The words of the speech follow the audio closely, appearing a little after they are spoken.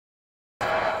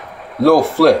Lil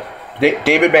Flip,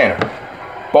 David Banner,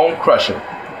 Bone Crusher,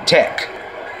 Teck.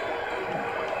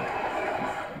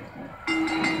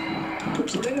 The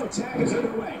tornado tag is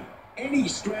underway. Any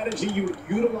strategy you would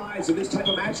utilize in this type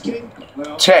of match, King?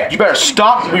 Well, Teck, you better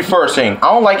stop reversing.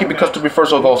 I don't like it because the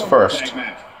reversal goes first.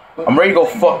 I'm ready to go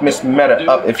fuck Miss Meta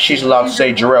up if she's allowed to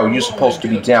say, Jarrell, you're supposed to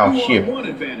be down here.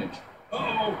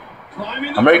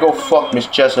 I'm ready to go fuck Miss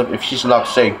Jessup if she's allowed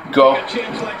to say, go.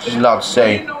 She's allowed to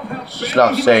say,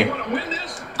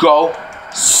 go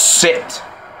sit.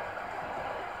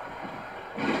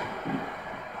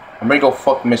 I'm ready to go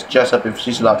fuck Miss Jessup if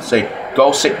she's allowed to say,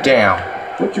 go sit down.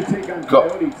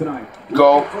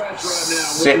 Go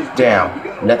sit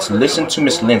down. Let's listen to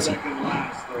Miss Lindsay.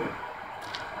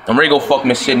 I'm ready to go fuck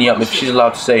Miss Sydney up if she's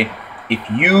allowed to say, if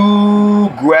you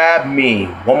grab me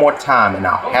one more time and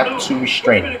I'll have to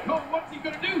restrain you. What's he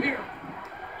gonna do here?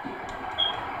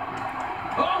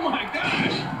 Oh my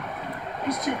gosh!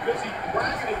 He's too busy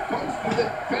bracketing folks with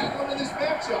it back onto this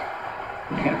matchup.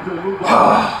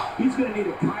 He's going to need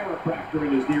a chiropractor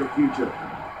in his near future.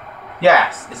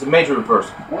 Yes, it's a major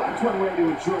reversal. Well, that's one way to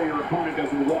ensure your opponent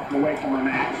doesn't walk away from a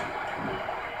match.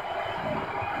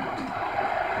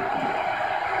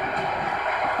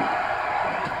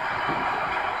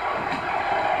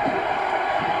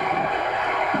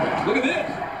 Look at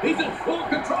this. He's in full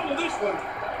control of this one.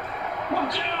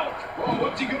 Watch out. Oh,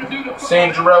 what's he going to do to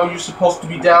saying, Jarrell, you're supposed to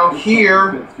be down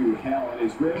here. Been through hell and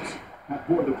his ribs have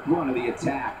bore the brunt of the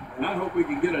attack. And I hope we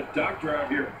can get a doctor out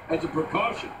here as a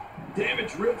precaution.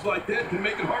 Damaged ribs like that can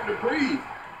make it hard to breathe.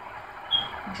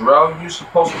 Jarrell, you're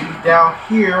supposed to be down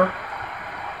here.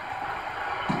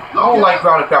 I don't like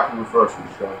ground and pound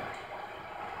reversals, though.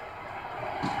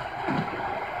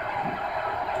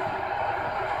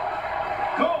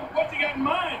 Cole, what's he got in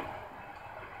mind?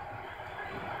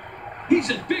 He's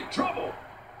in big trouble.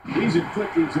 He's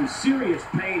inflicting some serious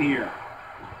pain here.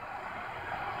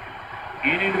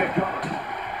 And into the cover.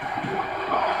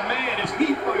 Oh, man, is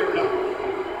he fired up.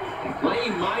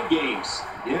 Playing mind games.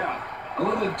 Yeah, a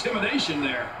little intimidation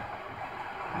there.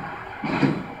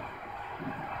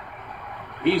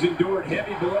 He's endured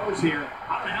heavy blows here.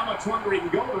 I don't know how much longer he can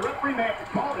go. The referee may have to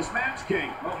call this match,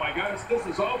 King. Oh, my gosh, this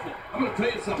is awful. I'm going to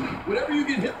tell you something. Whenever you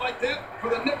get hit like that, for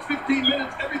the next 15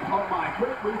 minutes, Oh, my.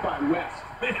 Great move by West.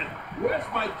 Man, West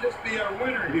might just be our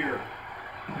winner here.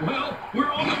 Well,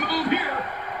 we're on the move here.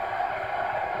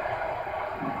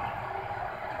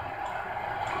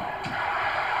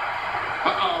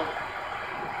 Uh-oh.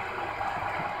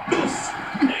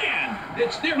 Man,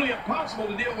 it's nearly impossible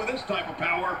to deal with this type of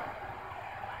power.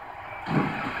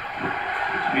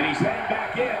 And he's heading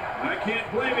back in. I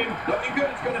can't blame him. Nothing good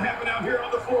is going to happen out here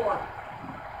on the floor.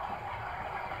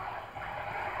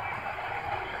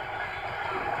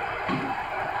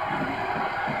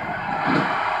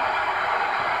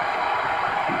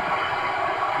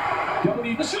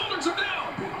 The shoulders are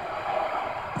down.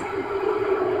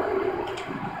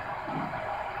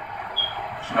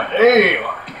 Hey.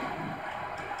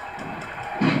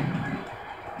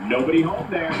 Nobody home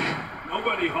there.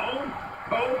 Nobody home?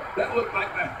 Oh, that looked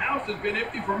like the house has been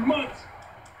empty for months.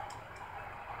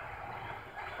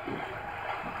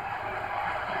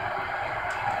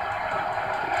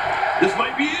 This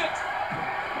might be it.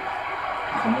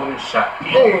 Come on, shot.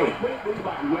 Oh, great move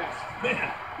by West.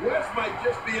 Man, West might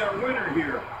just be our winner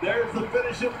here. There's the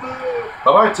finishing move.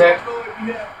 Bye-bye, Teck. I don't know if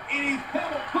you have any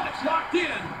pebble clutch locked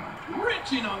in.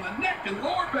 Wrenching on the neck and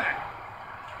lower back.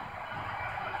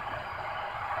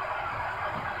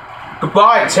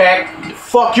 Goodbye, Teck.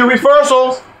 Fuck your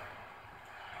reversals.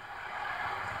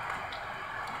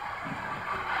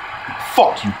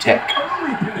 Fuck you, Teck.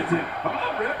 Early penitent.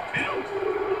 Oh, rip count.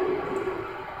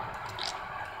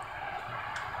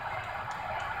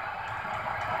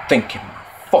 Thinking my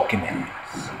fucking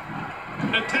ass.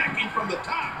 Attacking from the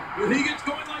top. When he gets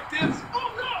going like this,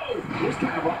 oh no! This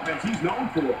kind of offense he's known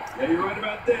for. Yeah, you're right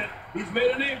about that. He's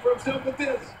made a name for himself with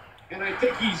this. And I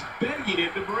think he's begging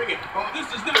him to bring it. Oh, this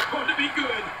is not going to be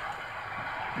good.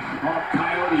 Oh,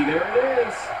 Coyote, there it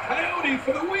is. Coyote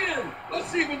for the win. Let's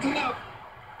see if it's enough.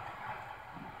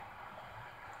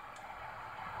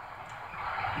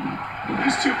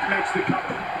 These two makes the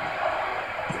cover.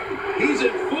 He's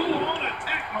in full-on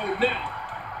attack mode now.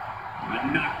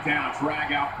 A knockdown,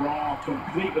 drag-out brawl,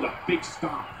 complete with a big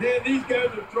stomp. Man, these guys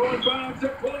are throwing bombs.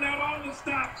 They're pulling out all the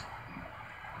stops.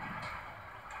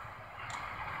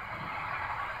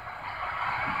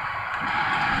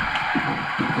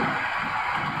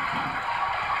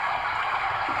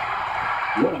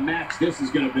 What a match this is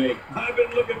going to be. I've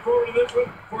been looking forward to this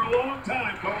one for a long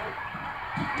time, Cole.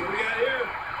 What do we got here?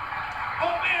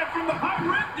 Oh, man, from the high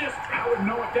red disc. I wouldn't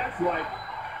know what that's like.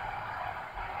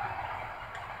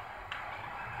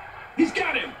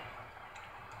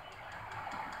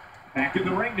 Back in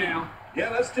the ring now. Yeah,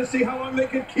 let's just see how long they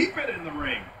can keep it in the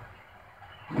ring.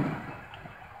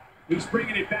 He's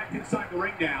bringing it back inside the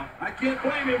ring now. I can't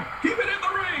blame him. Keep it in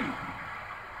the ring.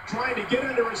 Trying to get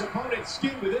under his opponent's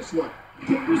skin with this one.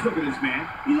 Just look at this man.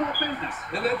 He's all business.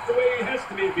 And that's the way he has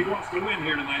to be if he wants to win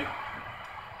here tonight.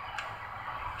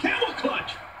 Camel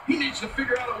clutch. He needs to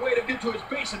figure out a way to get to his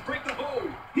base and break the hold.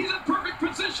 He's in perfect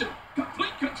position.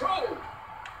 Complete control.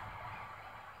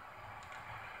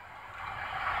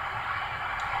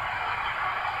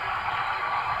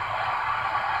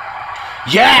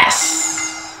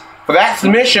 Yes! For that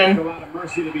submission. A lot of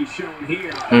mercy to be shown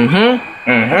here.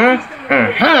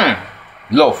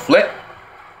 Little flip.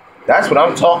 That's what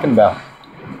I'm talking about.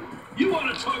 You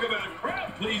want to talk about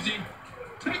crowd pleasing?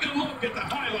 Take a look at the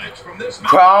highlights from this match.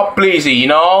 Crowd pleasing, you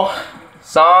know?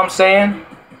 So I'm saying.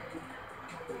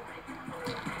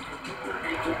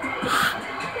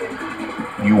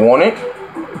 You want it?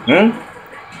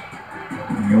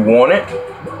 You want it?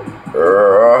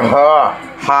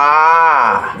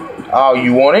 Ha! Oh,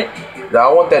 you want it?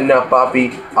 I want that now,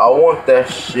 Poppy. I want that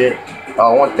shit.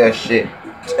 I want that shit.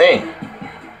 Dang.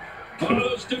 All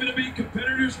those WWE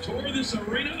competitors tore this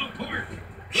arena apart.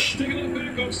 Let's take a look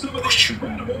back on some of the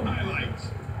incredible highlights.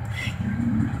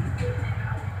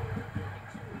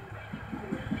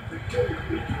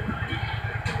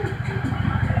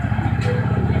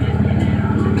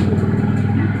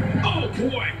 Oh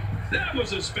boy, that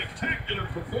was a spectacular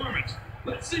performance.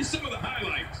 Let's see some of the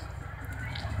highlights.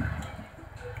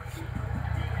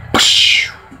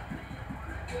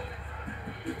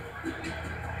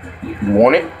 You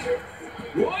want it?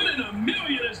 1 in a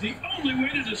million is the only way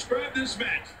to describe this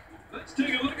match. Let's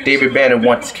take a look at David Banner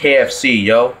wants KFC,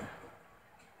 yo.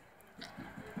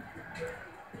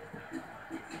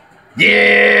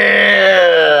 Yeah.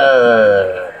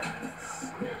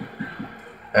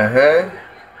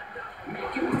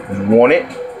 You want it?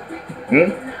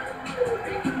 You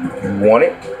want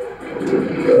it?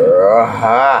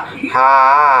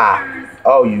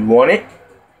 Oh, you want it?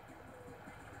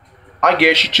 I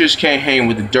guess you just can't hang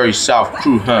with the dirty South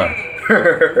crew, huh?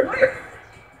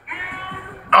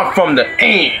 I'm from the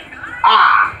end.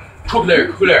 Cool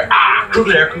there. Cool there.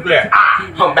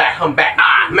 Hum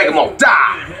back. Make them all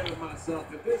die.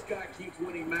 If this guy keeps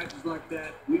winning matches like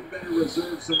that, we better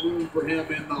reserve some room for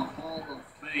him in the Hall of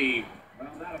Fame. Well,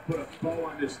 that'll put a bow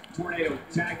on this Tornado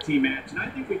Tag Team match, and I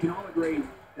think we can all agree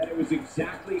that it was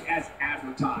exactly as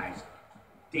advertised.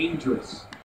 Dangerous.